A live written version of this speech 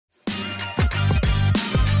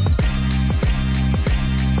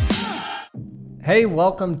Hey,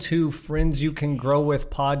 welcome to Friends You Can Grow With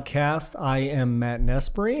podcast. I am Matt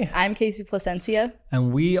Nespry. I'm Kasey Placencia.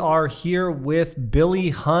 And we are here with Billie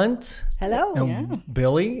Hunt. Hello. And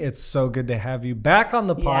Billie, it's so good to have you back on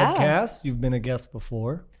the podcast. You've been a guest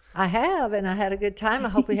before. I have, and I had a good time. I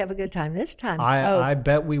hope we have a good time this time. I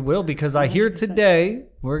bet we will, because I hear today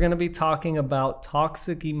we're going to be talking about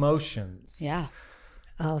toxic emotions. Yeah.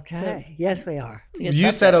 Okay. Yes, we are.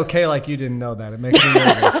 You said okay like you didn't know that. It makes me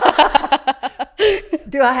nervous.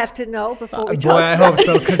 Do I have to know before we talk? Boy, I hope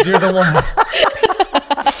so, because you're the one.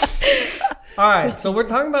 All right, so we're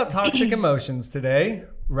talking about toxic emotions today,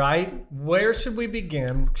 right? Where should we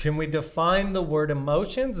begin? Can we define the word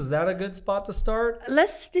emotions? Is that a good spot to start?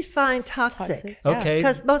 Let's define toxic. Okay.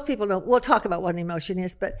 Because most people know, we'll talk about what an emotion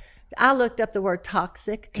is, but I looked up the word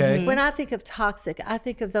toxic. Okay. When I think of toxic, I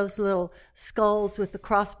think of those little skulls with the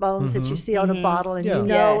crossbones that you see on a bottle. And you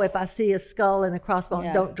know, if I see a skull and a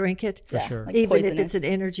crossbone, don't drink it. For sure. Like Even poisonous. if it's an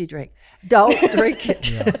energy drink. Don't drink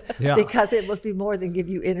it. Yeah. Because it will do more than give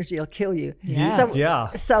you energy. It'll kill you.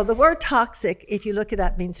 Yeah. So the word toxic, if you look it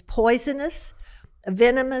up, means poisonous,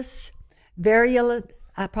 venomous, virulent.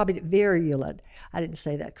 Virulent. I didn't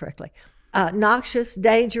say that correctly. Noxious,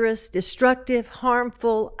 dangerous, destructive,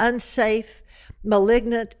 harmful, unsafe,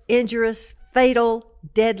 malignant, injurious, fatal,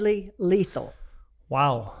 deadly, lethal.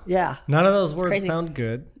 Wow. Yeah. None of those words crazy. Sound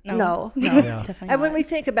good. No. Definitely And when not. we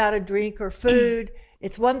think about a drink or food,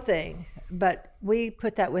 it's one thing, but we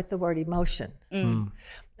put that with the word emotion.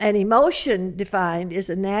 An emotion, defined, is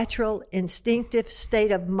a natural, instinctive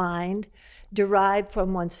state of mind derived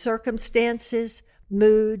from one's circumstances,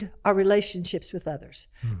 mood, or relationships with others.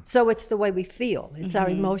 So it's the way we feel. It's our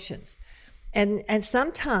emotions. And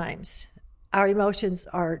sometimes our emotions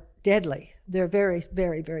are deadly. They're very,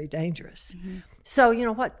 very, very dangerous. So, you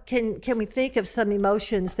know, what can we think of some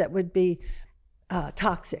emotions that would be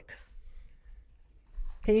toxic?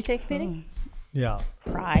 Can you think of any? Yeah.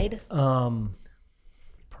 Pride,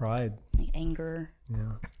 Pride. like anger.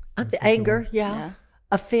 Yeah. Anger, Yeah.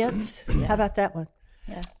 Offense. How about that one?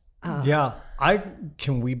 Yeah.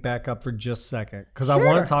 Can we back up for just a second? Because I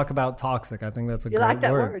want to talk about toxic. I think that's a great like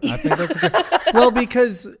that word. word? I think that's a good well,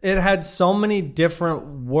 because it had so many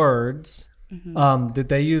different words that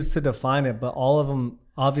they used to define it, but all of them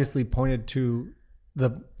obviously pointed to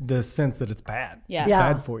the sense that it's bad. Yeah. It's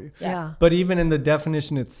Yeah. bad for you. Yeah. But even in the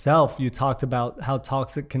definition itself, you talked about how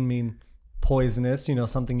toxic can mean poisonous,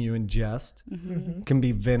 something you ingest, can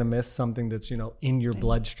be venomous, something that's, in your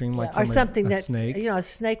bloodstream, like Or from something a that, snake. a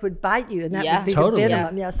snake would bite you, and that Yeah. would be Totally. the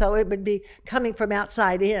venom. Yeah. So it would be coming from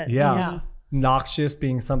outside in. Yeah. Noxious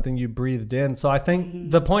being something you breathed in. So I think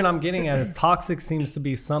the point I'm getting at is toxic seems to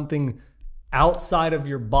be something outside of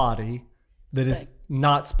your body that is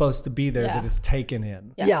not supposed to be there, that is taken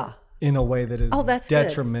in. Yeah. In a way that is that's good.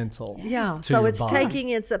 detrimental. Yeah. To So your it's body. taking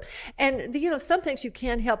in some, and some things you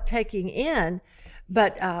can't help taking in.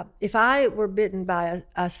 But if I were bitten by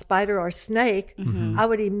a spider or a snake, I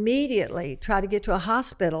would immediately try to get to a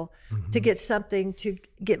hospital to get something to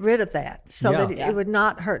get rid of that, so that it would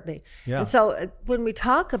not hurt me. Yeah. And so when we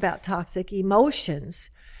talk about toxic emotions,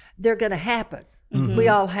 they're going to happen. We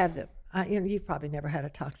all have them. You've probably never had a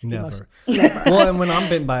toxic emotion. Never. Well, and when I'm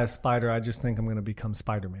bitten by a spider, I just think I'm going to become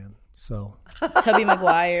Spider-Man. So Tobey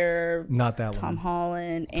Maguire, not that Tom one.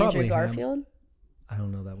 Holland, Probably Andrew him. Garfield. I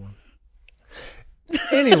don't know that one.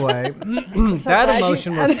 Anyway, that glad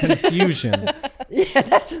emotion was confusion. Yeah,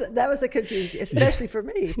 that was a confusion, especially for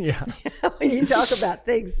me. Yeah. When you talk about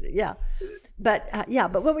things,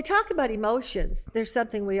 but when we talk about emotions, there's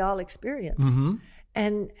something we all experience,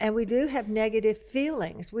 and we do have negative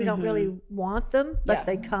feelings. We don't really want them, but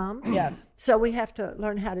they come. Yeah. So we have to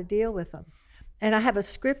learn how to deal with them. And I have a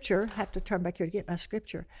scripture. I have to turn back here to get my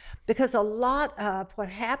scripture, because a lot of what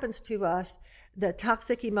happens to us, the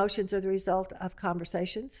toxic emotions, are the result of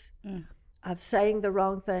conversations, of saying the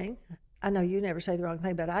wrong thing. I know you never say the wrong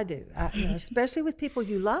thing, but I do. Especially with people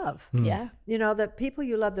you love. Yeah. The people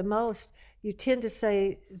you love the most, you tend to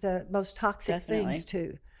say the most toxic Definitely. things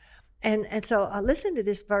to. And so listen to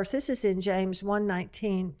this verse. This is in James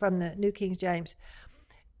 1:19 from the New King James.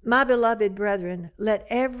 My beloved brethren, let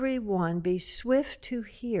everyone be swift to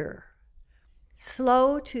hear,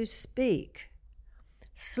 slow to speak,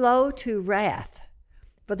 slow to wrath,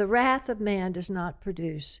 for the wrath of man does not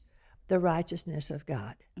produce the righteousness of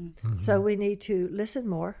God. So we need to listen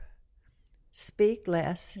more, speak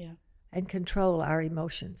less, and control our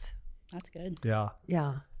emotions. That's good. Yeah.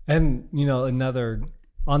 Yeah. And, another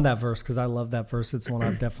on that verse, because I love that verse. It's one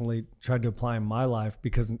I've definitely tried to apply in my life,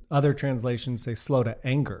 because other translations say slow to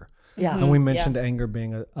anger. Yeah. And we mentioned anger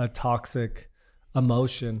being a toxic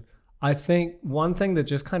emotion. I think one thing that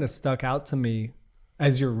just kind of stuck out to me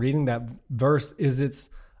as you're reading that verse is it's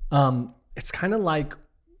kind of like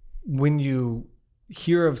when you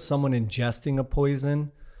hear of someone ingesting a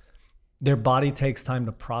poison, their body takes time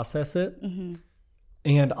to process it. Mm-hmm.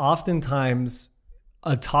 And oftentimes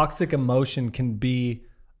a toxic emotion can be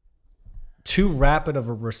too rapid of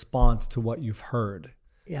a response to what you've heard.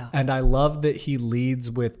 Yeah. And I love that he leads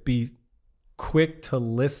with be quick to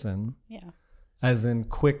listen. Yeah. As in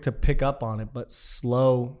quick to pick up on it, but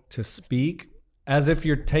slow to speak, as if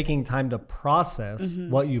you're taking time to process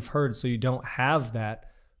what you've heard, so you don't have that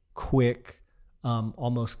quick,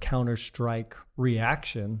 almost counter-strike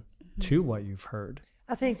reaction to what you've heard.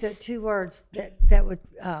 I think that two words that would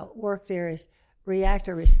work there is react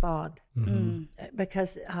or respond.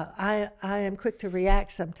 Because I am quick to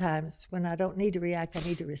react sometimes. When I don't need to react, I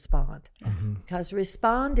need to respond. Because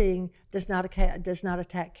responding does not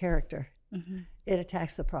attack character. It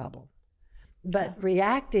attacks the problem. But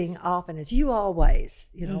reacting often is you always,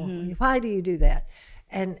 why do you do that?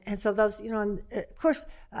 And so those, of course,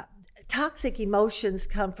 toxic emotions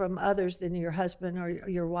come from others than your husband or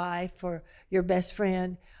your wife or your best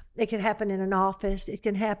friend. It can happen in an office. It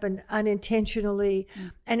can happen unintentionally.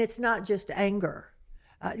 And it's not just anger,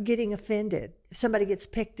 getting offended. If somebody gets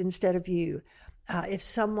picked instead of you, if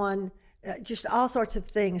someone... just all sorts of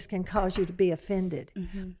things can cause you to be offended.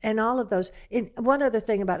 And all of those. One other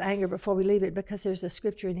thing about anger before we leave it, because there's a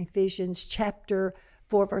scripture in Ephesians chapter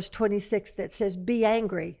 4, verse 26 that says, be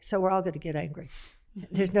angry. So we're all going to get angry.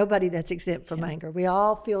 There's nobody that's exempt from anger. We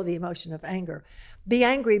all feel the emotion of anger. Be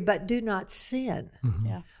angry, but do not sin.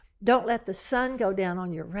 Yeah. Don't let the sun go down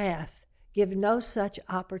on your wrath. Give no such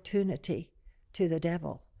opportunity to the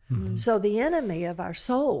devil. So the enemy of our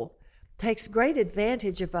soul takes great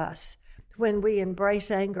advantage of us when we embrace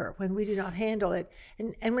anger, when we do not handle it.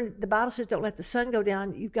 And when the Bible says don't let the sun go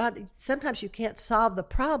down, sometimes you can't solve the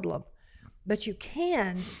problem, but you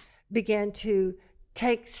can begin to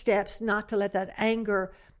take steps not to let that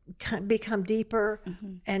anger become deeper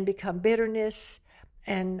and become bitterness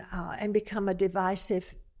and become a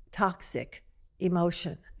divisive, toxic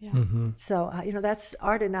emotion. Yeah. So, that's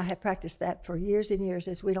Art and I have practiced that for years and years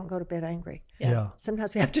as we don't go to bed angry. Yeah.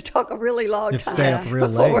 Sometimes we have to talk a really long time. Stay up real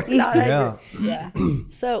before late. We're not angry. Yeah.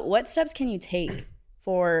 So what steps can you take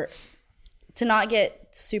to not get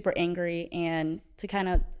super angry and to kind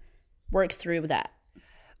of work through that?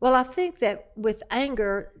 Well, I think that with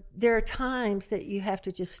anger, there are times that you have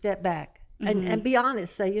to just step back and be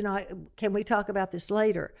honest. Say, can we talk about this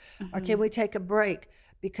later? Or can we take a break?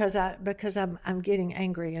 Because I'm getting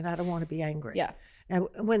angry and I don't want to be angry. Yeah. Now,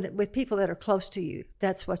 with people that are close to you,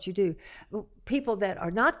 that's what you do. People that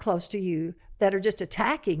are not close to you, that are just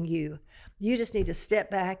attacking you, you just need to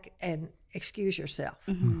step back and excuse yourself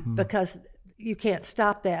because you can't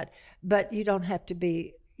stop that. But you don't have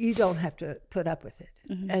to put up with it.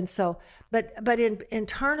 And so, but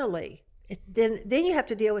internally, then you have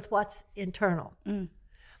to deal with what's internal,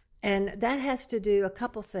 and that has to do a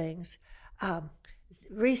couple things.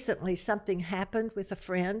 Recently, something happened with a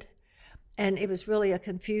friend, and it was really a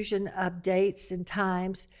confusion of dates and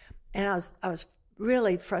times, and I was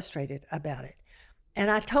really frustrated about it. And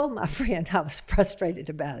I told my friend I was frustrated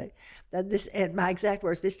about it. And my exact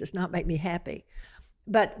words, this does not make me happy.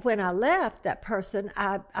 But when I left that person,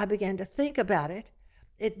 I began to think about it.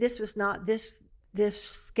 This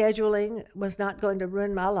scheduling was not going to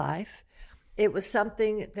ruin my life. It was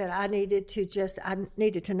something that I needed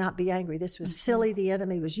to not be angry. This was silly. The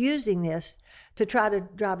enemy was using this to try to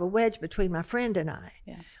drive a wedge between my friend and I.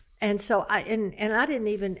 Yeah. And so I didn't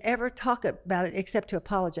even ever talk about it except to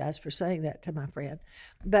apologize for saying that to my friend.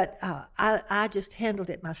 But I just handled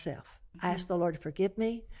it myself. I asked the Lord to forgive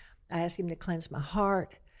me. I asked him to cleanse my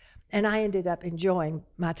heart. And I ended up enjoying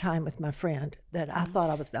my time with my friend that I thought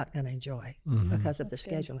I was not going to enjoy because of the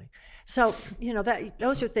scheduling. So,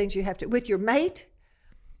 those are things you have to, with your mate,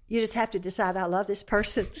 you just have to decide, I love this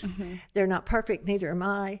person. They're not perfect, neither am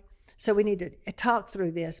I. So we need to talk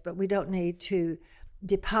through this, but we don't need to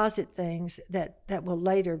deposit things that will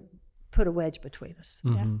later put a wedge between us.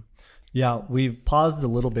 Yeah, we've paused a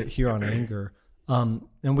little bit here on anger.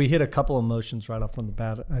 And we hit a couple emotions right off from the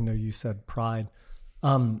bat. I know you said pride.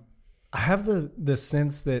 I have the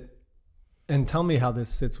sense that, and tell me how this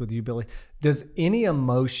sits with you, Billie. Does any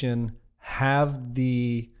emotion have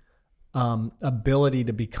the ability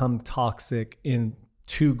to become toxic in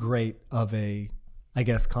too great of a, I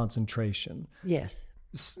guess, concentration? Yes.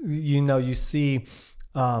 You see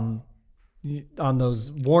on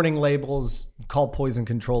those warning labels, call poison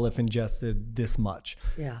control if ingested this much.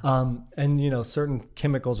 Yeah. And certain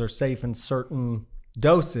chemicals are safe in certain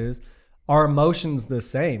doses. are emotions the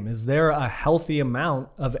same? Is there a healthy amount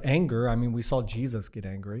of anger? I mean, we saw Jesus get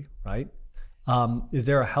angry, right? Is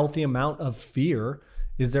there a healthy amount of fear?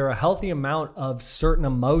 Is there a healthy amount of certain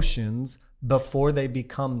emotions before they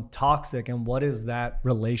become toxic? And what is that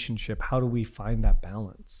relationship? How do we find that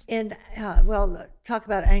balance? And talk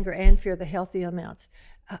about anger and fear, the healthy amounts.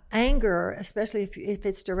 Anger, especially if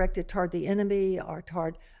it's directed toward the enemy or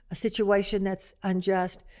toward a situation that's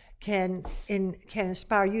unjust, can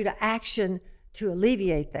inspire you to action to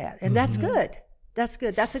alleviate that. And that's good. That's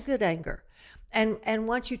good. That's a good anger. And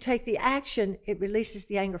once you take the action, it releases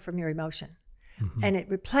the anger from your emotion. And it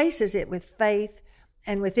replaces it with faith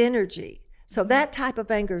and with energy. So that type of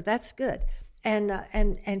anger, that's good.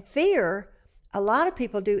 And fear, a lot of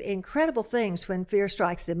people do incredible things when fear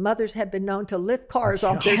strikes them. Mothers have been known to lift cars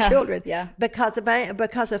off their children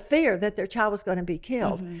because of fear that their child was going to be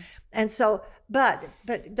killed. And so, but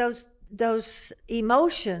those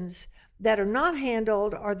emotions that are not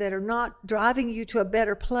handled or that are not driving you to a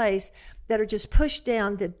better place, that are just pushed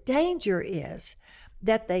down, the danger is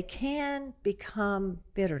that they can become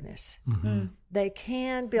bitterness. They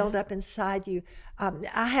can build up inside you.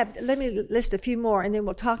 Let me list a few more and then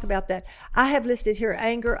we'll talk about that. I have listed here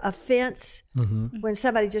anger, offense, when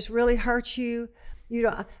somebody just really hurts you.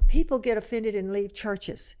 People get offended and leave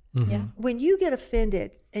churches. When you get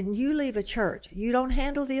offended and you leave a church, you don't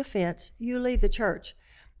handle the offense, you leave the church.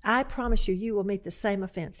 I promise you will meet the same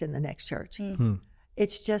offense in the next church.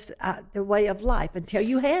 It's just the way of life. Until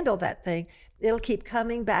you handle that thing, it'll keep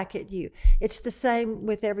coming back at you. It's the same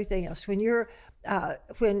with everything else. When you're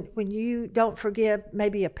when you don't forgive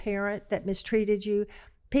maybe a parent that mistreated you,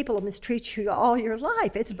 people will mistreat you all your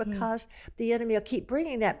life. It's because the enemy will keep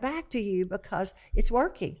bringing that back to you because it's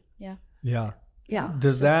working. Yeah.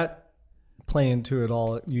 Does that play into it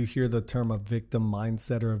all? You hear the term a victim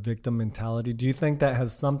mindset or a victim mentality. Do you think that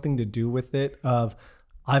has something to do with it of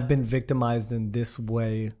I've been victimized in this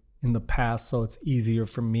way in the past, so it's easier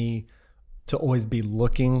for me to always be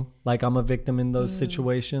looking like I'm a victim in those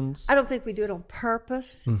situations? I don't think we do it on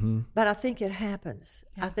purpose, but I think it happens.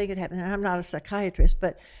 I think it happens. And I'm not a psychiatrist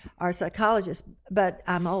or a psychologist, but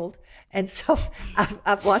I'm old. And so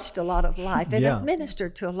I've watched a lot of life and I've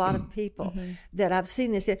ministered to a lot of people that I've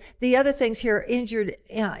seen this in. The other things here,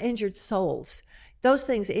 injured souls. Those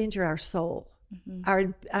things injure our soul,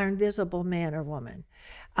 our invisible man or woman.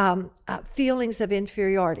 Feelings of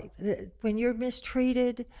inferiority. When you're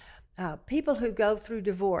mistreated, people who go through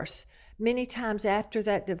divorce, many times after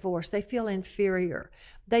that divorce, they feel inferior.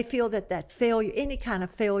 They feel that failure, any kind of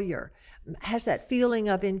failure, has that feeling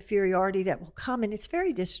of inferiority that will come, and it's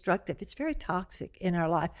very destructive. It's very toxic in our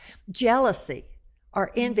life. Jealousy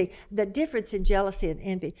or envy. The difference in jealousy and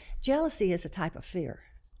envy. Jealousy is a type of fear.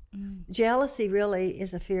 Jealousy really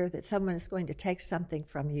is a fear that someone is going to take something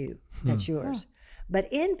from you that's yours. But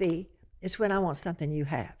envy is when I want something you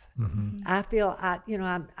have. I feel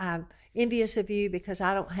I'm envious of you because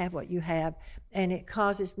I don't have what you have, and it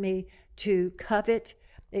causes me to covet.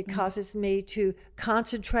 It causes me to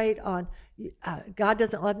concentrate on God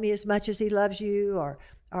doesn't love me as much as he loves you, or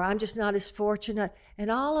I'm just not as fortunate.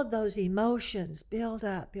 And all of those emotions build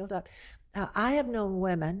up. I have known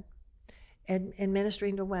women and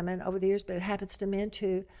ministering to women over the years, but it happens to men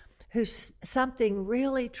too, who something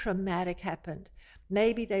really traumatic happened.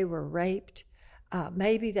 Maybe they were raped.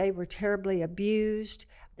 Maybe they were terribly abused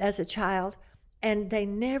as a child, and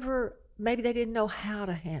maybe they didn't know how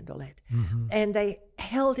to handle it. And they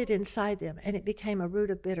held it inside them, and it became a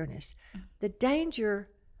root of bitterness. The danger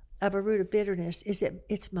of a root of bitterness is that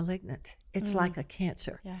it's malignant. It's like a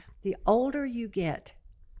cancer. The older you get,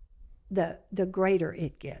 the greater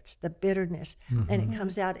it gets, the bitterness, and it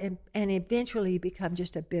comes out, and eventually you become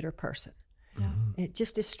just a bitter person. It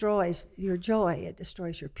just destroys your joy. It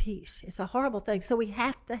destroys your peace. It's a horrible thing. So we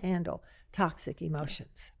have to handle toxic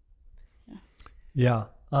emotions. Yeah.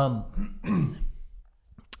 That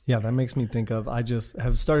makes me think of, I just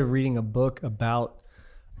have started reading a book about,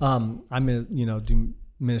 do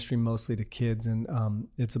ministry mostly to kids, and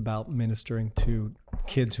it's about ministering to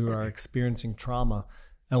kids who are experiencing trauma.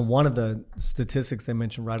 And one of the statistics they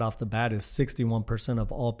mentioned right off the bat is 61%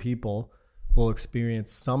 of all people will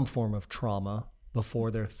experience some form of trauma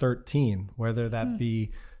before they're 13, whether that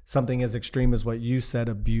be something as extreme as what you said,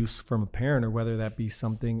 abuse from a parent, or whether that be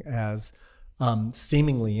something as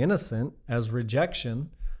seemingly innocent as rejection,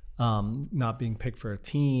 not being picked for a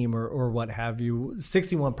team or what have you.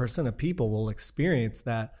 61% of people will experience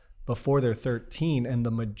that before they're 13, and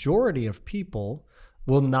the majority of people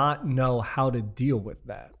will not know how to deal with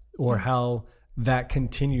that or how that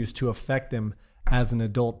continues to affect them as an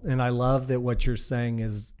adult. And I love that what you're saying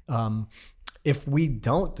is if we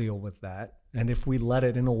don't deal with that, and if we let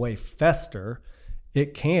it in a way fester,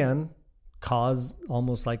 it can cause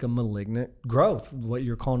almost like a malignant growth, what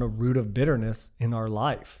you're calling a root of bitterness in our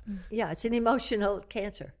life. Yeah, it's an emotional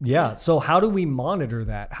cancer. Yeah. So how do we monitor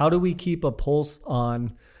that? How do we keep a pulse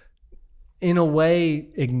on, in a way,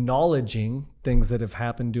 acknowledging things that have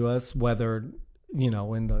happened to us, whether, you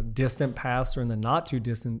know, in the distant past or in the not too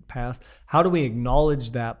distant past? How do we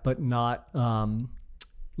acknowledge that but not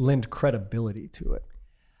lend credibility to it?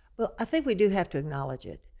 Well, I think we do have to acknowledge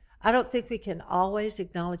it. I don't think we can always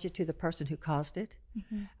acknowledge it to the person who caused it.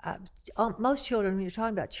 Most children, when you're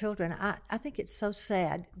talking about children, I think it's so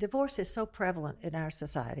sad. Divorce is so prevalent in our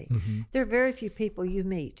society. There are very few people you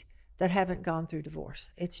meet that haven't gone through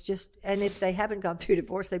divorce. It's just, and if they haven't gone through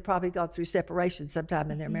divorce, they've probably gone through separation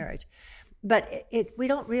sometime in their marriage. But we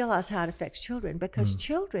don't realize how it affects children, because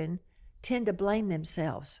children tend to blame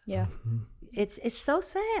themselves. Yeah. It's so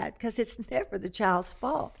sad, because it's never the child's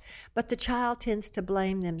fault, but the child tends to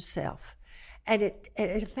blame themselves, and it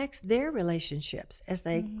affects their relationships as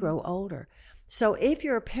they grow older. So if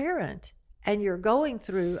you're a parent and you're going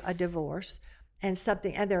through a divorce and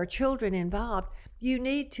there are children involved, you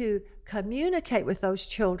need to communicate with those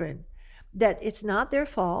children that it's not their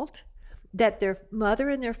fault, that their mother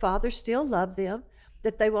and their father still love them,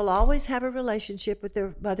 that they will always have a relationship with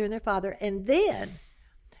their mother and their father. And then,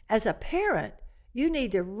 as a parent, you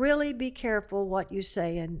need to really be careful what you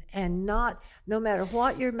say, and not, no matter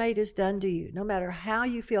what your mate has done to you, no matter how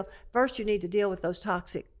you feel, first you need to deal with those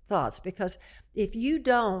toxic thoughts, because if you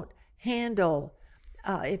don't handle,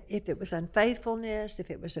 if it was unfaithfulness,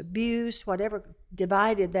 if it was abuse, whatever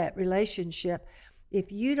divided that relationship,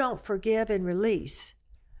 if you don't forgive and release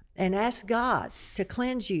and ask God to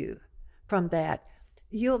cleanse you from that,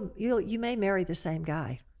 you may marry the same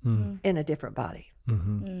guy in a different body.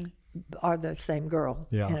 Or the same girl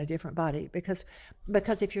in a different body, because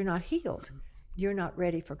if you're not healed, you're not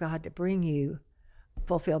ready for God to bring you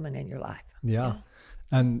fulfillment in your life. Yeah.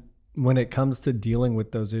 And when it comes to dealing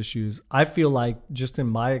with those issues, I feel like, just in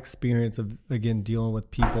my experience of, again, dealing with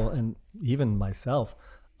people and even myself,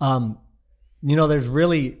 you know,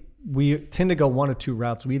 we tend to go one of two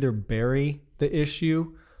routes. We either bury the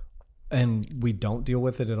issue and we don't deal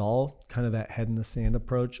with it at all, kind of that head in the sand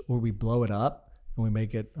approach, or we blow it up and we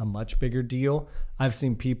make it a much bigger deal. I've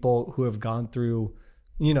seen people who have gone through,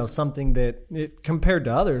 you know, something that compared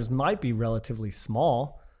to others might be relatively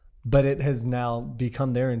small, but it has now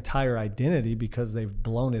become their entire identity because they've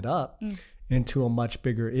blown it up into a much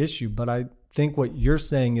bigger issue. But I think what you're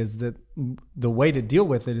saying is that the way to deal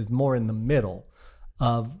with it is more in the middle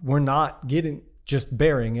of, we're not just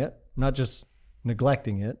burying it, not just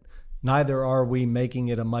neglecting it. Neither are we making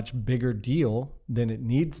it a much bigger deal than it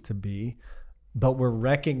needs to be, but we're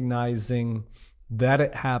recognizing that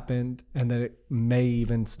it happened and that it may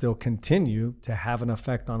even still continue to have an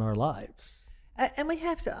effect on our lives. And we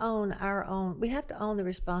have to own we have to own the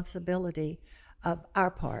responsibility of our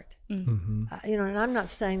part. You know, and I'm not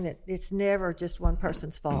saying that it's never just one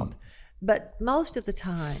person's fault, but most of the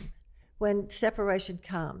time when separation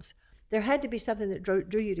comes, there had to be something that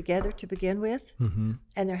drew you together to begin with,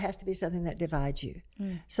 and there has to be something that divides you.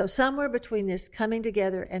 So somewhere between this coming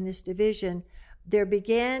together and this division, there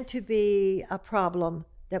began to be a problem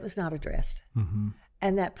that was not addressed.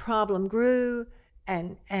 And that problem grew,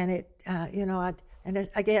 and it, you know, and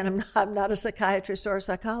again, I'm not a psychiatrist or a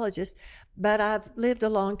psychologist, but I've lived a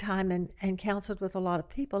long time and counseled with a lot of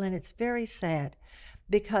people, and it's very sad,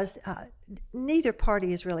 because neither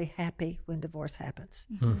party is really happy when divorce happens.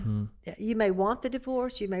 You may want the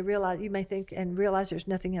divorce, you may think and realize there's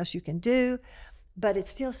nothing else you can do, but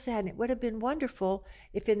it's still sad. And it would have been wonderful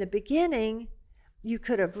if in the beginning you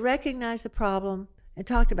could have recognized the problem and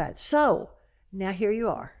talked about it. So now here you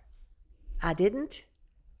are. I didn't.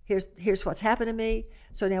 Here's what's happened to me.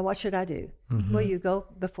 So now what should I do? Well, you go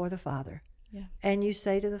before the Father, and you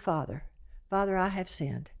say to the Father, Father, I have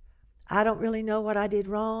sinned. I don't really know what I did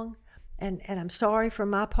wrong, and I'm sorry for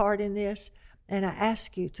my part in this, and I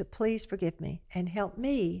ask you to please forgive me and help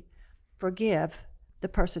me forgive the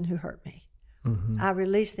person who hurt me. I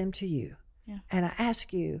release them to you, and I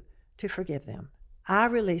ask you to forgive them. I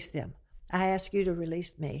release them. I ask you to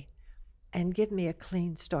release me and give me a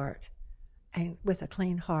clean start and with a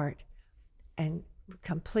clean heart, and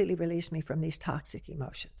completely release me from these toxic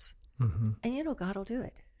emotions. And you know, God will do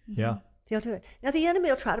it. Yeah. He'll do it. Now, the enemy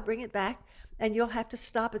will try to bring it back, and you'll have to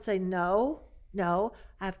stop and say, no,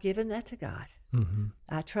 I've given that to God.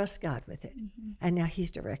 I trust God with it. And now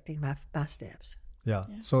he's directing my steps. Yeah.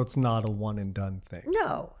 So it's not a one and done thing.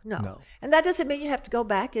 No. And that doesn't mean you have to go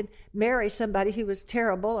back and marry somebody who was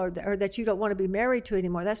terrible or that you don't want to be married to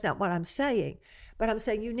anymore. That's not what I'm saying. But I'm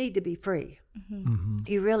saying you need to be free.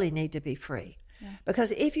 You really need to be free. Yeah.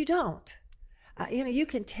 Because if you don't, you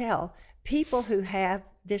can tell people who have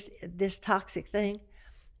this toxic thing,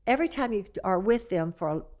 every time you are with them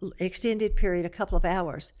for an extended period, a couple of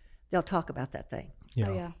hours, they'll talk about that thing. Yeah.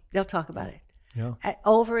 Oh, yeah. They'll talk about it. Yeah.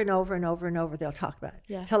 Over and over and over and over, they'll talk about it.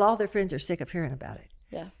 Yeah. Till all their friends are sick of hearing about it.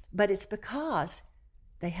 Yeah. But it's because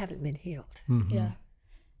they haven't been healed. Yeah.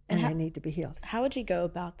 And they need to be healed. How would you go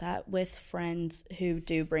about that with friends who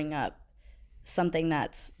do bring up something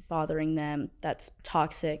that's bothering them, that's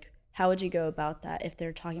toxic? How would you go about that if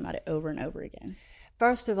they're talking about it over and over again?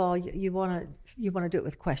 First of all, you want to do it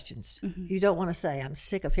with questions. You don't want to say, "I'm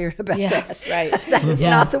sick of hearing about that." Right. That is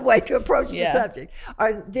not the way to approach the subject.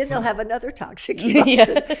 Or then they'll have another toxic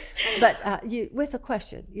emotion. But with a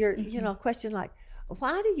question, a question like,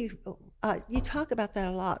 "Why do you talk about that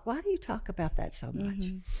a lot? Why do you talk about that so much?"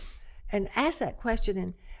 And ask that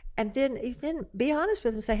question, and then be honest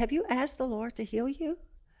with them. Say, "Have you asked the Lord to heal you?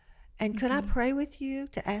 And could I pray with you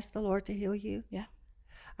to ask the Lord to heal you?" Yeah.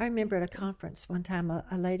 I remember at a conference one time,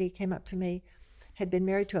 a lady came up to me, had been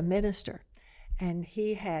married to a minister, and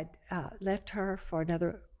he had left her for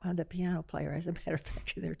the piano player, as a matter of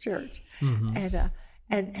fact, in their church, and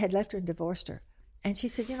had left her and divorced her. And she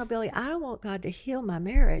said, "Billie, I don't want God to heal my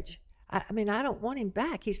marriage. I don't want him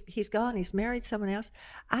back. He's gone. He's married someone else.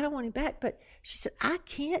 I don't want him back." But she said, "I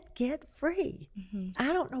can't get free.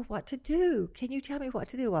 I don't know what to do. Can you tell me what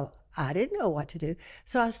to do?" Well, I didn't know what to do.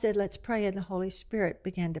 So I said, "Let's pray." And the Holy Spirit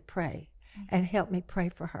began to pray and help me pray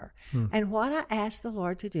for her. And what I asked the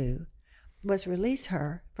Lord to do was release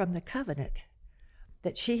her from the covenant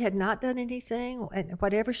that she had not done anything, and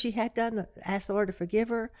whatever she had done, ask the Lord to forgive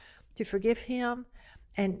her, to forgive him.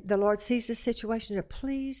 And the Lord sees the situation to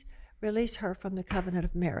please release her from the covenant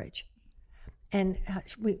of marriage. And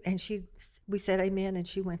we said amen, and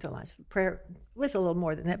she went to lunch. The prayer was a little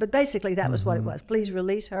more than that, but basically that was what it was. Please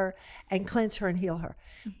release her and cleanse her and heal her.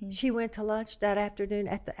 She went to lunch that afternoon.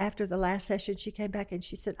 After the last session, she came back and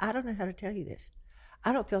she said, "I don't know how to tell you this.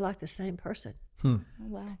 I don't feel like the same person." Oh,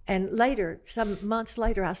 wow. And later, some months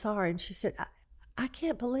later, I saw her and she said, I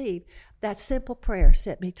can't believe that simple prayer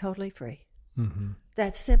set me totally free.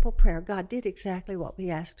 That simple prayer, God did exactly what we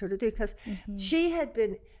asked her to do, because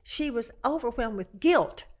she was overwhelmed with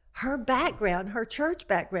guilt. Her background, her church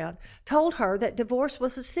background, told her that divorce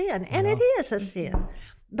was a sin, and it is a sin.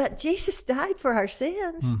 But Jesus died for our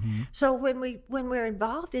sins. So when we're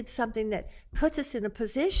involved in something that puts us in a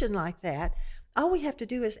position like that, all we have to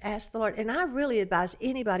do is ask the Lord. And I really advise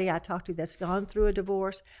anybody I talk to that's gone through a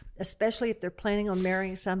divorce, especially if they're planning on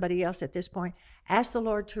marrying somebody else at this point, ask the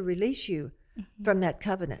Lord to release you from that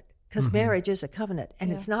covenant, because marriage is a covenant,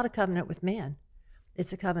 and it's not a covenant with men.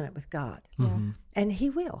 It's a covenant with God. And He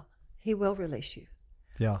will release you.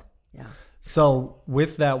 Yeah. So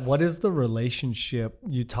with that, what is the relationship?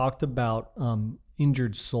 You talked about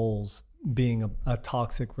injured souls being a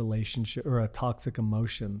toxic relationship or a toxic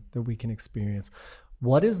emotion that we can experience.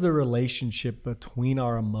 What is the relationship between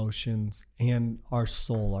our emotions and our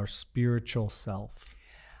soul, our spiritual self?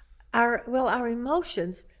 Our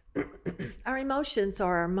emotions, our emotions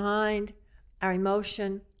are our mind, our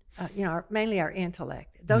emotion, mainly our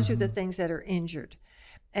intellect. Those are the things that are injured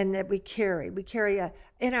and that we carry. We carry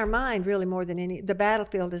in our mind, really, more than the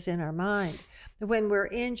battlefield is in our mind. When we're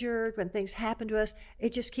injured, when things happen to us,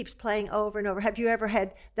 it just keeps playing over and over. Have you ever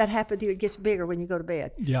had that happen to you? It gets bigger when you go to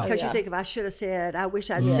bed. Yeah. Because you think of, I should have said, I wish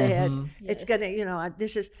I'd said. It's going to,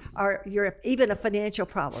 this is even a financial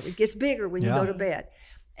problem. It gets bigger when you go to bed.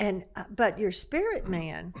 And but your spirit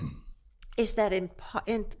man is that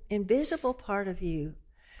invisible part of you,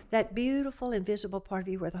 that beautiful invisible part of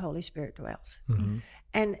you where the Holy Spirit dwells.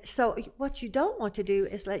 And so what you don't want to do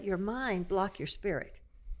is let your mind block your spirit.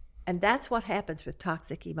 And that's what happens with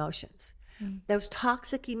toxic emotions. Those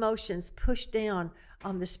toxic emotions push down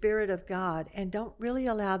on the Spirit of God and don't really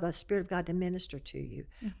allow the Spirit of God to minister to you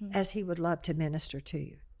as He would love to minister to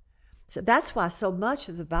you. So that's why so much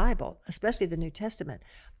of the Bible, especially the New Testament,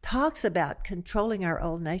 talks about controlling our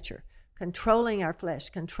old nature, controlling our flesh,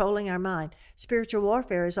 controlling our mind. Spiritual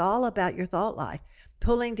warfare is all about your thought life,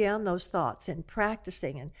 pulling down those thoughts and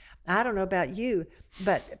practicing. And I don't know about you,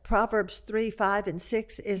 but Proverbs 3, 5, and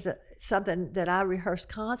 6 is something that I rehearse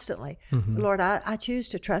constantly. Lord, I choose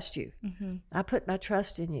to trust you. I put my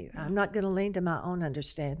trust in you. I'm not going to lean to my own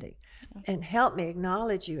understanding. And help me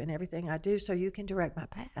acknowledge you in everything I do so you can direct my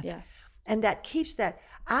path. And that keeps that.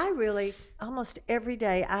 I really, almost every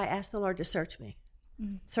day, I ask the Lord to search me.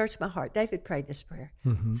 Search my heart. David prayed this prayer.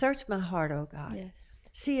 Search my heart, oh God. Yes.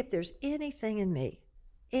 See if there's anything in me,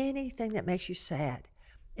 anything that makes you sad.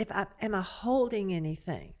 Am I holding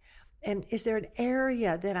anything? And is there an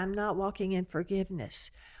area that I'm not walking in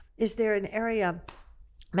forgiveness? Is there an area,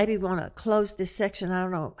 maybe we want to close this section. I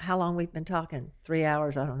don't know how long we've been talking, 3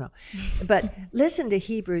 hours, I don't know. But listen to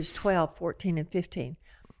Hebrews 12, 14 and 15.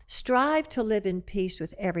 Strive to live in peace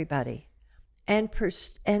with everybody and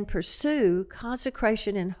pursue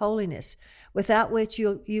consecration and holiness, without which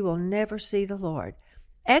you will never see the Lord.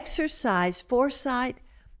 Exercise foresight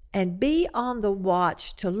and be on the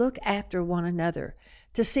watch to look after one another,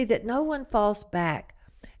 to see that no one falls back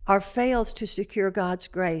or fails to secure God's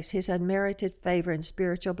grace, his unmerited favor and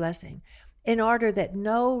spiritual blessing, in order that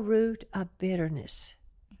no root of bitterness,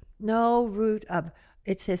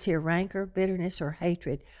 it says here, rancor, bitterness, or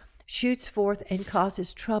hatred, shoots forth and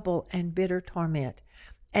causes trouble and bitter torment,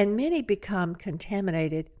 and many become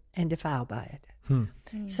contaminated and defiled by it.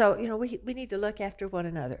 So, we need to look after one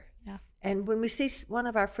another. Yeah. And when we see one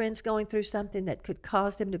of our friends going through something that could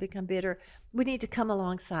cause them to become bitter, we need to come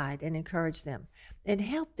alongside and encourage them and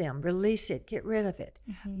help them release it, get rid of it.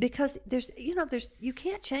 Because you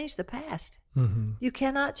can't change the past. You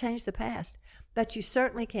cannot change the past, but you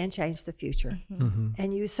certainly can change the future.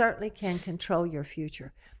 And you certainly can control your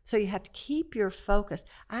future. So you have to keep your focus.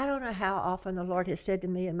 I don't know how often the Lord has said to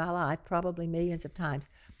me in my life, probably millions of times,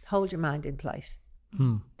 hold your mind in place.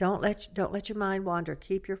 Don't let your mind wander.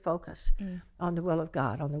 Keep your focus on the will of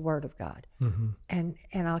God, on the Word of God, and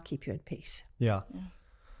I'll keep you in peace. Yeah.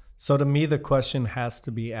 So to me, the question has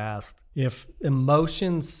to be asked: if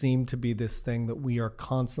emotions seem to be this thing that we are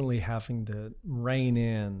constantly having to rein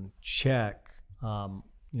in, check,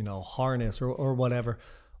 harness, or whatever,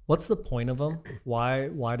 what's the point of them?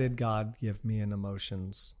 Why did God give me an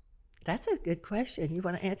emotions? That's a good question. You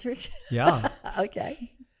want to answer it? Yeah.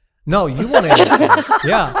 Okay. No, you want to answer.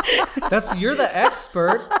 Yeah. You're the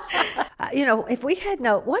expert. If we had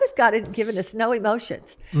what if God had given us no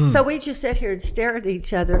emotions? So we just sit here and stare at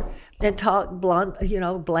each other and talk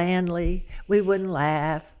blandly. We wouldn't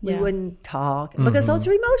laugh. We wouldn't talk because those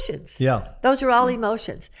are emotions. Yeah. Those are all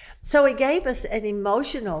emotions. So he gave us an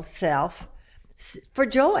emotional self for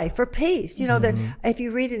joy, for peace. That if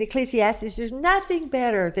you read in Ecclesiastes, there's nothing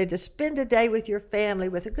better than to spend a day with your family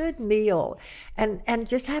with a good meal and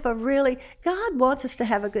just have God wants us to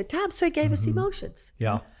have a good time. So he gave us emotions.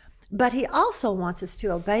 Yeah. But he also wants us to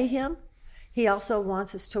obey him. He also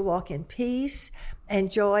wants us to walk in peace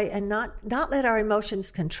and joy and not let our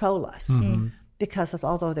emotions control us. Because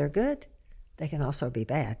although they're good, they can also be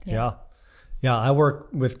bad. Yeah. Yeah, I work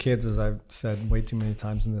with kids, as I've said way too many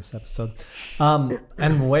times in this episode. And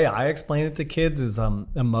the way I explain it to kids is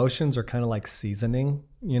emotions are kind of like seasoning.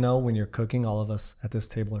 When you're cooking, all of us at this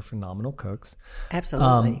table are phenomenal cooks.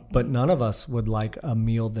 Absolutely. But none of us would like a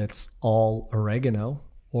meal that's all oregano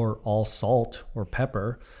or all salt or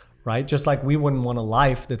pepper, right? Just like we wouldn't want a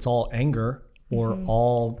life that's all anger or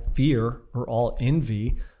all fear or all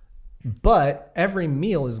envy. But every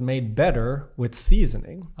meal is made better with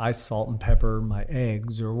seasoning. I salt and pepper my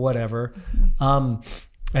eggs or whatever. And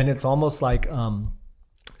it's almost like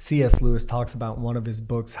C.S. Lewis talks about in one of his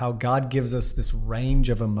books how God gives us this range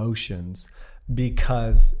of emotions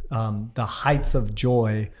because the heights of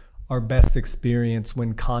joy are best experienced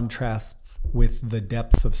when contrasts with the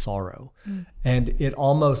depths of sorrow. And it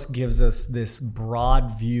almost gives us this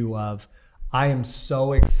broad view of, I am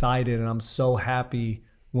so excited and I'm so happy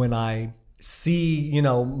when I see,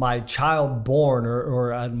 my child born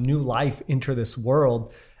or a new life enter this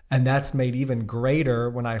world. And that's made even greater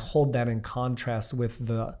when I hold that in contrast with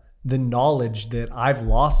the knowledge that I've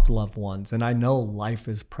lost loved ones and I know life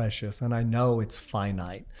is precious and I know it's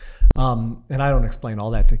finite. And I don't explain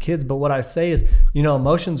all that to kids, but what I say is,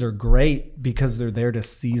 emotions are great because they're there to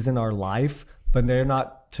season our life, but they're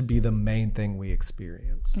not to be the main thing we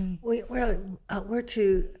experience. We're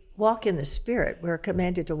to walk in the Spirit. We're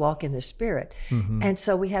commanded to walk in the Spirit. And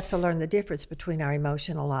so we have to learn the difference between our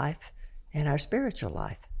emotional life and our spiritual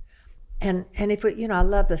life. And if we, I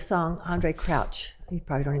love the song Andre Crouch. You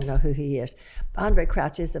probably don't even know who he is. Andre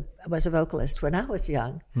Crouch was a vocalist when I was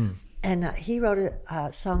young. And he wrote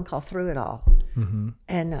a song called Through It All.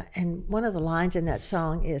 And one of the lines in that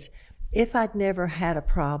song is, if I'd never had a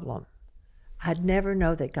problem, I'd never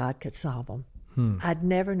know that God could solve them. I'd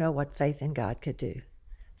never know what faith in God could do.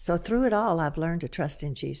 So through it all, I've learned to trust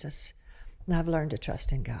in Jesus, and I've learned to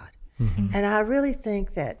trust in God. And I really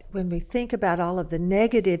think that when we think about all of the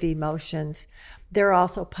negative emotions, there are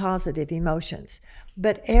also positive emotions.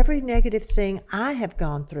 But every negative thing I have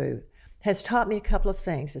gone through has taught me a couple of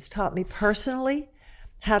things. It's taught me personally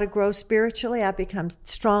how to grow spiritually. I've become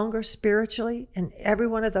stronger spiritually in every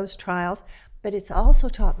one of those trials, but it's also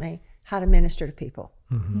taught me how to minister to people.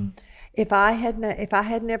 Mm-hmm. If I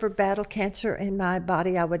had never battled cancer in my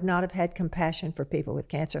body, I would not have had compassion for people with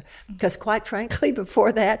cancer. Because quite frankly,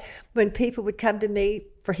 before that, when people would come to me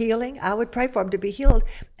for healing, I would pray for them to be healed.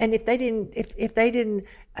 And if they didn't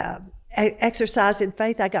exercise in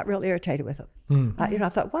faith, I got real irritated with them. I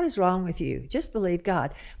thought, what is wrong with you? Just believe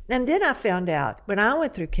God. And then I found out when I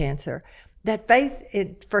went through cancer that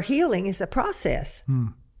faith for healing is a process.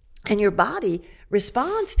 And your body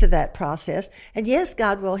responds to that process. And yes,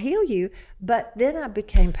 God will heal you. But then I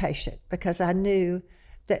became patient because I knew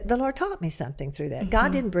that the Lord taught me something through that. Mm-hmm.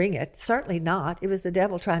 God didn't bring it, certainly not. It was the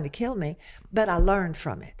devil trying to kill me, but I learned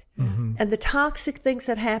from it. Mm-hmm. And the toxic things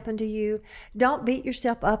that happen to you, don't beat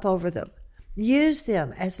yourself up over them. Use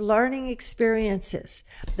them as learning experiences,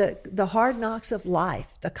 the hard knocks of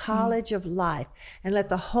life, the college of life, and let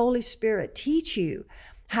the Holy Spirit teach you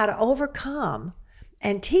how to overcome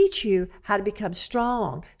and teach you how to become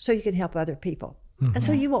strong so you can help other people. Mm-hmm. And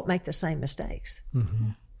so you won't make the same mistakes. Mm-hmm.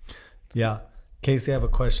 Yeah. Kasey, I have a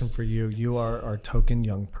question for you. You are our token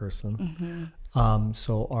young person. Mm-hmm.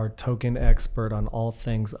 So our token expert on all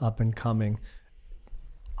things up and coming.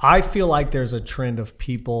 I feel like there's a trend of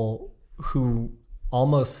people who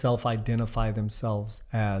almost self-identify themselves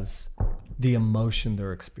as the emotion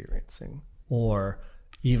they're experiencing, or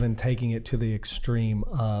even taking it to the extreme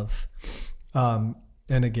of,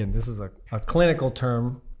 and again, this is a clinical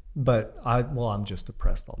term, but I'm just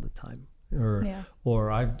depressed all the time,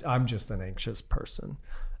 or I'm just an anxious person.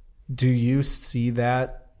 Do you see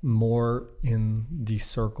that more in the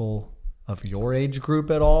circle of your age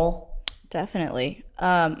group at all? Definitely.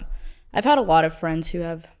 I've had a lot of friends who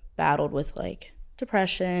have battled with like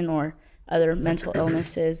depression or other mental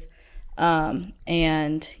illnesses.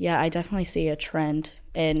 And yeah, I definitely see a trend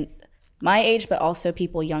in my age, but also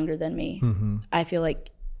people younger than me. Mm-hmm. I feel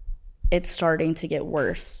like it's starting to get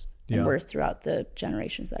worse and worse throughout the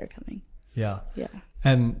generations that are coming. Yeah. Yeah.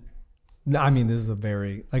 And I mean, this is a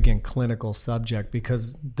very, again, clinical subject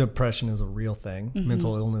because depression is a real thing. Mm-hmm.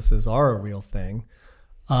 Mental illnesses are a real thing.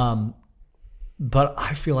 But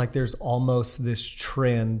I feel like there's almost this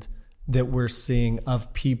trend that we're seeing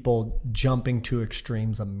of people jumping to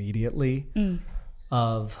extremes immediately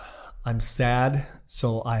of I'm sad,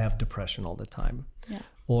 so I have depression all the time. Yeah.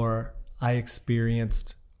 Or I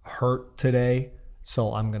experienced hurt today,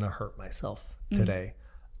 so I'm going to hurt myself today.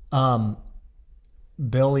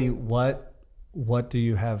 Billie, what do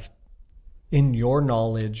you have in your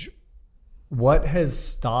knowledge? What has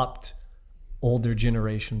stopped older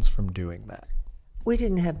generations from doing that? We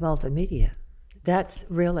didn't have multimedia. That's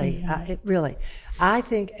really, I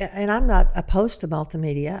think, and I'm not opposed to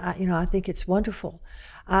multimedia. I think it's wonderful.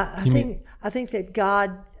 I think that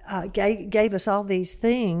God gave us all these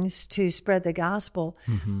things to spread the gospel,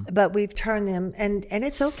 but we've turned them, and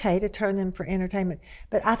it's okay to turn them for entertainment.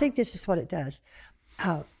 But I think this is what it does.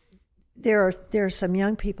 There are some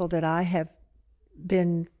young people that I have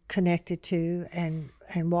been connected to and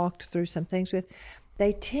walked through some things with.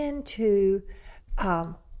 They tend to.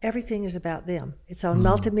 Everything is about them. It's on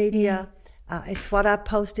multimedia. It's what I've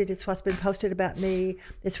posted. It's what's been posted about me.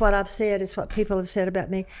 It's what I've said. It's what people have said about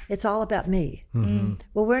me. It's all about me. Mm-hmm.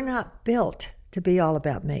 Well, we're not built to be all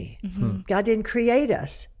about me. Mm-hmm. God didn't create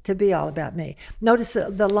us to be all about me. Notice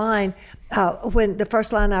the line, when the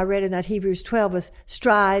first line I read in that Hebrews 12 was,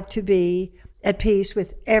 strive to be at peace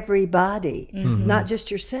with everybody, not just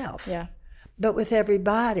yourself. Yeah. But with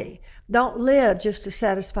everybody. Don't live just to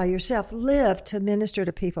satisfy yourself. Live to minister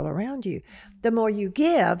to people around you. The more you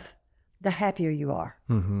give, the happier you are.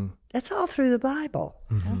 Mm-hmm. That's all through the Bible.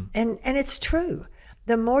 Mm-hmm. And it's true.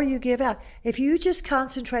 The more you give out. If you just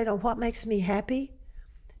concentrate on what makes me happy,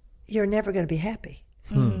 you're never going to be happy.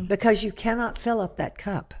 Mm-hmm. Because you cannot fill up that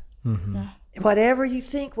cup. Mm-hmm. Yeah. Whatever you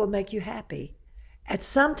think will make you happy, at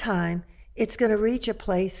some time, it's going to reach a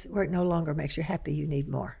place where it no longer makes you happy. You need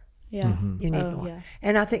more. Yeah. Mm-hmm. You need more. Yeah.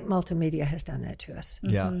 And I think multimedia has done that to us.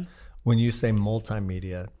 Mm-hmm. Yeah. When you say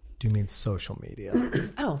multimedia, do you mean social media?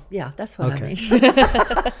 Oh, yeah, that's what I mean.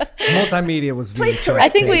 Multimedia was VHS. Please correct. I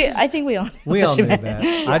think we all knew that.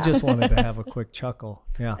 Yeah. I just wanted to have a quick chuckle.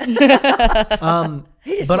 Yeah. He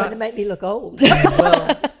just wanted to make me look old.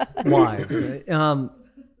 Well, wise. Right?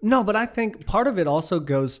 No, but I think part of it also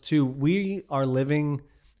goes to, we are living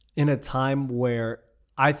in a time where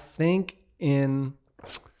I think in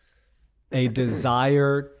a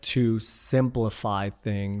desire to simplify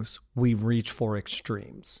things, we reach for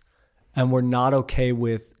extremes. And we're not okay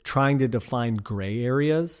with trying to define gray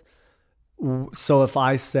areas. So if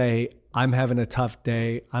I say, I'm having a tough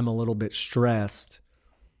day, I'm a little bit stressed,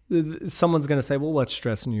 someone's going to say, well, what's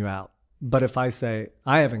stressing you out? But if I say,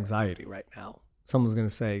 I have anxiety right now, someone's going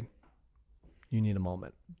to say, you need a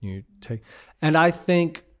moment. And I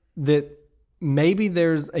think that maybe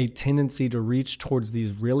there's a tendency to reach towards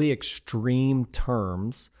these really extreme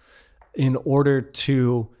terms in order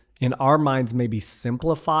to, in our minds, maybe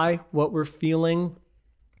simplify what we're feeling.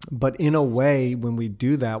 But in a way, when we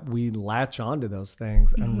do that, we latch onto those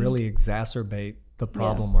things and really exacerbate the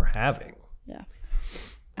problem we're having. Yeah.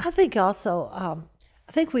 I think also,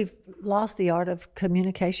 I think we've lost the art of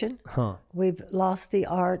communication. We've lost the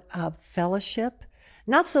art of fellowship.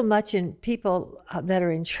 Not so much in people that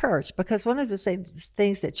are in church, because one of the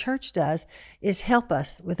things that church does is help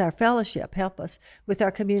us with our fellowship, help us with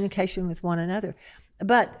our communication with one another.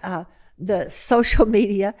 But the social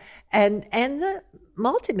media and the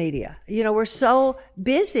multimedia, we're so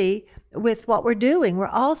busy with what we're doing. We're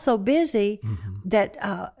all so busy that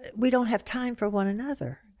we don't have time for one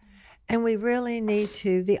another. And we really need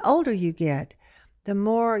to, the older you get, the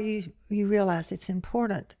more you realize it's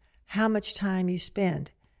important how much time you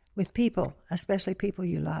spend with people, especially people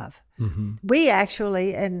you love. We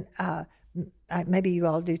actually, and maybe you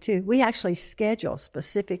all do too, we actually schedule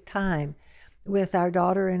specific time with our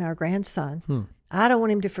daughter and our grandson. I don't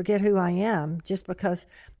want him to forget who I am just because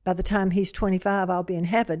by the time he's 25, I'll be in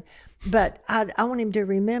heaven. But I want him to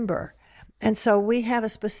remember. And so we have a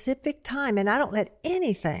specific time, and I don't let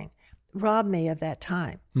anything rob me of that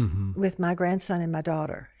time with my grandson and my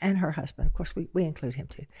daughter and her husband. Of course, we include him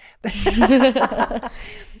too.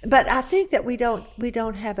 But I think that we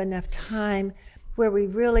don't have enough time where we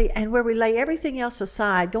lay everything else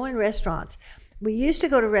aside. Go in restaurants. We used to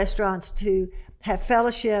go to restaurants to have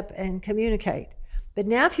fellowship and communicate. But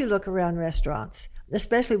now if you look around restaurants,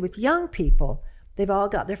 especially with young people, they've all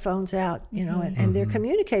got their phones out, and they're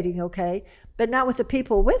communicating okay, but not with the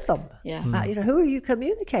people with them. Yeah. Who are you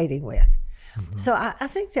communicating with? So I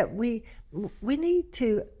think that we need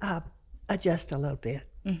to adjust a little bit.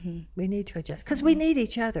 We need to adjust because we need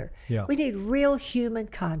each other. Yeah. We need real human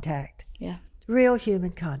contact. Yeah. Real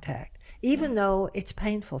human contact, even though it's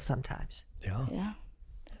painful sometimes. Yeah. Yeah,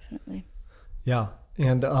 definitely. Yeah.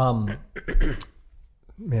 And,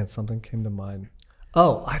 man, something came to mind.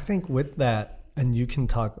 Oh, I think with that, and you can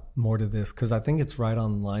talk more to this because I think it's right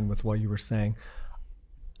on line with what you were saying.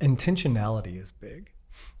 Intentionality is big.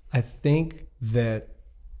 I think that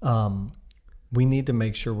we need to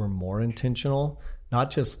make sure we're more intentional,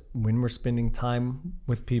 not just when we're spending time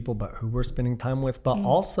with people, but who we're spending time with. But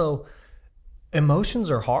also, emotions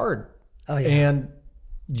are hard. Oh, yeah. And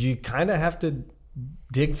you kind of have to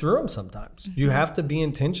dig through them sometimes. You have to be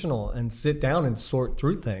intentional and sit down and sort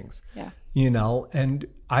through things. Yeah. And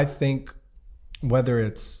I think whether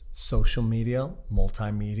it's social media,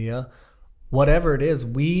 multimedia, whatever it is,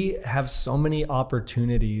 we have so many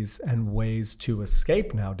opportunities and ways to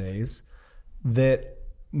escape nowadays that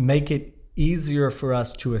make it easier for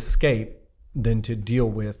us to escape than to deal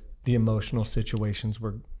with the emotional situations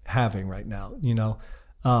we're having right now.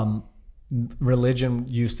 Religion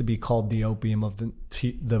used to be called the opium of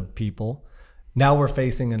the people. Now we're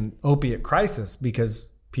facing an opiate crisis because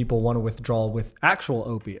people want to withdraw with actual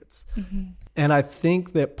opiates. And I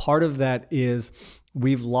think that part of that is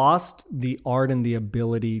we've lost the art and the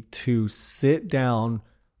ability to sit down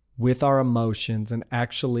with our emotions and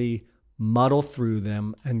actually muddle through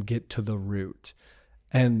them and get to the root.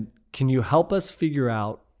 And can you help us figure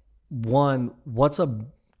out, one, what's a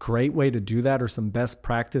great way to do that or some best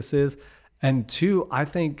practices? And two, I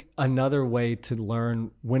think another way to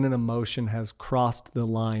learn when an emotion has crossed the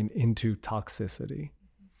line into toxicity.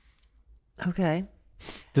 Okay.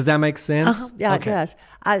 Does that make sense? Yeah, okay. It does.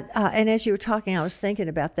 And as you were talking, I was thinking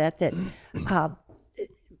about that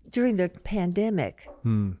during the pandemic,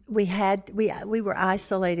 we were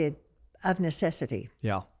isolated of necessity.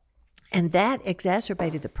 Yeah. And that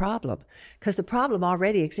exacerbated the problem because the problem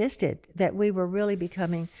already existed, that we were really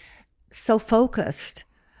becoming so focused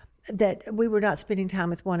that we were not spending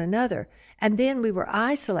time with one another. And then we were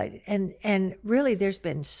isolated. And really there's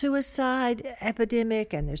been suicide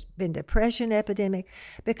epidemic and there's been depression epidemic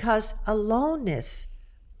because aloneness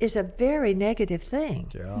is a very negative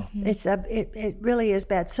thing. Yeah. It really is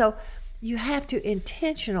bad. So you have to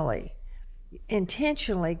intentionally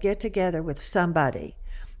get together with somebody.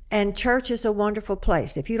 And church is a wonderful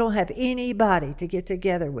place. If you don't have anybody to get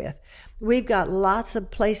together with, we've got lots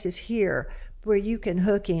of places here where you can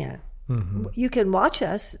hook in. You can watch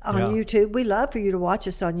us on YouTube. We love for you to watch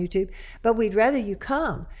us on YouTube, but we'd rather you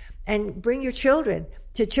come and bring your children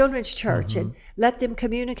to children's church and let them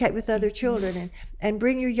communicate with other children, and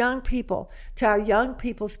bring your young people to our young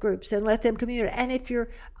people's groups and let them communicate. And if you're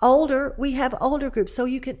older, we have older groups, so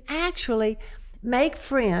you can actually make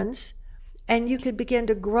friends and you can begin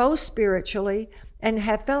to grow spiritually and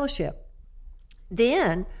have fellowship.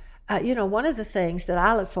 Then, one of the things that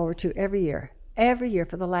I look forward to every year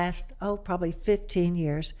for the last, probably 15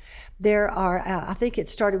 years, there are, I think it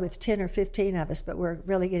started with 10 or 15 of us, but we're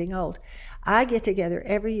really getting old. I get together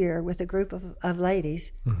every year with a group of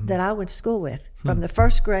ladies that I went to school with from the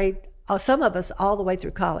first grade, some of us all the way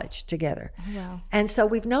through college together. Oh, wow. And so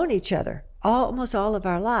we've known each other almost all of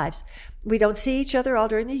our lives. We don't see each other all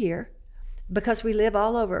during the year because we live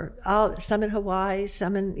all over, some in Hawaii,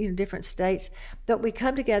 some in different states. But we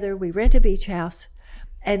come together, we rent a beach house,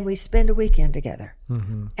 and we spend a weekend together.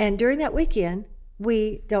 And during that weekend,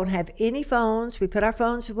 we don't have any phones. We put our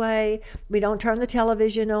phones away. We don't turn the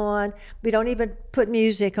television on. We don't even put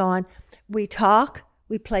music on. We talk.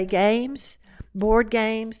 We play games, board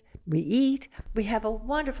games. We eat. We have a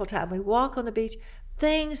wonderful time. We walk on the beach,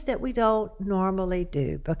 things that we don't normally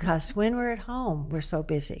do because when we're at home, we're so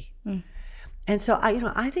busy. And so,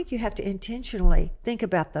 I think you have to intentionally think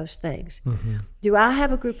about those things. Do I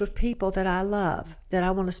have a group of people that I love, that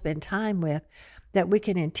I want to spend time with, that we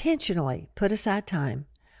can intentionally put aside time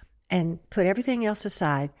and put everything else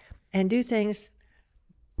aside and do things,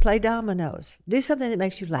 play dominoes, do something that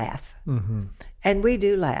makes you laugh. And we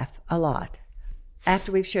do laugh a lot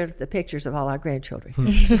after we've shared the pictures of all our grandchildren.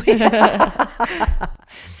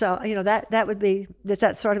 So, that would be, does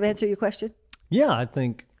that sort of answer your question? Yeah, I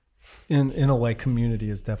think in a way,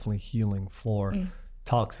 community is definitely healing for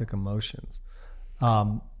toxic emotions.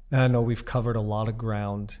 And I know we've covered a lot of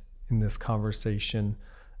ground in this conversation,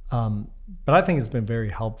 but I think it's been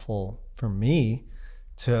very helpful for me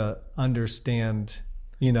to understand,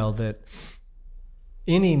 that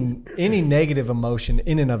any negative emotion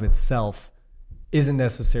in and of itself isn't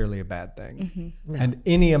necessarily a bad thing. No. And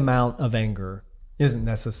any amount of anger isn't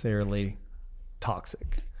necessarily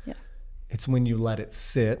toxic. Yeah. It's when you let it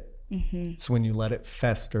sit. It's when you let it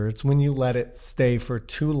fester. It's when you let it stay for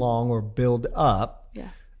too long or build up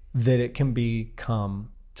that it can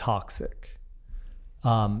become toxic.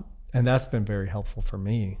 And that's been very helpful for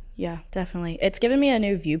me. Yeah, definitely. It's given me a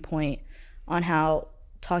new viewpoint on how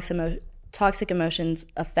toxic emotions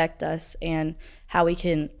affect us and how we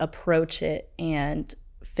can approach it and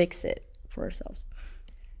fix it for ourselves.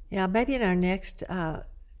 Yeah, maybe in our next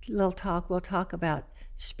little talk, we'll talk about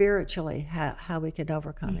spiritually how we can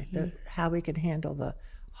overcome it, how we can handle the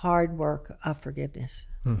hard work of forgiveness.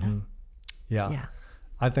 Yeah.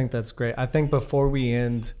 I think that's great. I think before we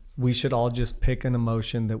end, we should all just pick an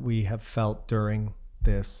emotion that we have felt during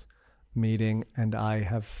this meeting, and I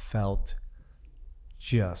have felt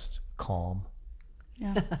just calm.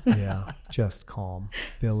 Yeah, just calm.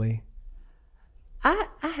 Billie? I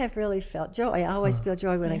have really felt joy. I always feel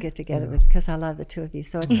joy when I get together because I love the two of you.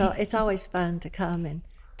 So it's always fun to come and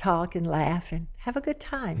talk and laugh and have a good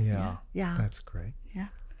time. Yeah. That's great. Yeah.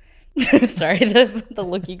 Sorry, the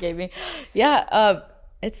look you gave me. Yeah,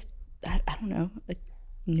 it's, I don't know, a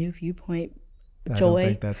new viewpoint, joy. I don't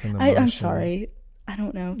think that's an emotion. I'm sorry. I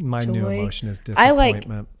don't know. My joy. new emotion is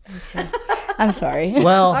disappointment. Okay. I'm sorry.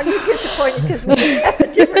 Well, are you disappointed because we have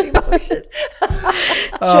a different emotion?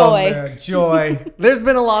 Joy. Joy. There's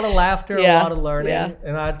been a lot of laughter, a lot of learning,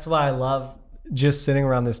 and that's why I love just sitting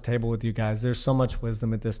around this table with you guys. There's so much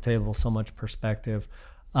wisdom at this table, so much perspective.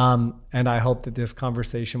 And I hope that this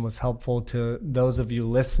conversation was helpful to those of you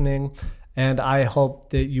listening. And I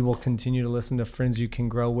hope that you will continue to listen to Friends You Can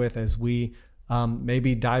Grow With as we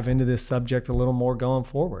maybe dive into this subject a little more going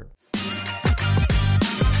forward.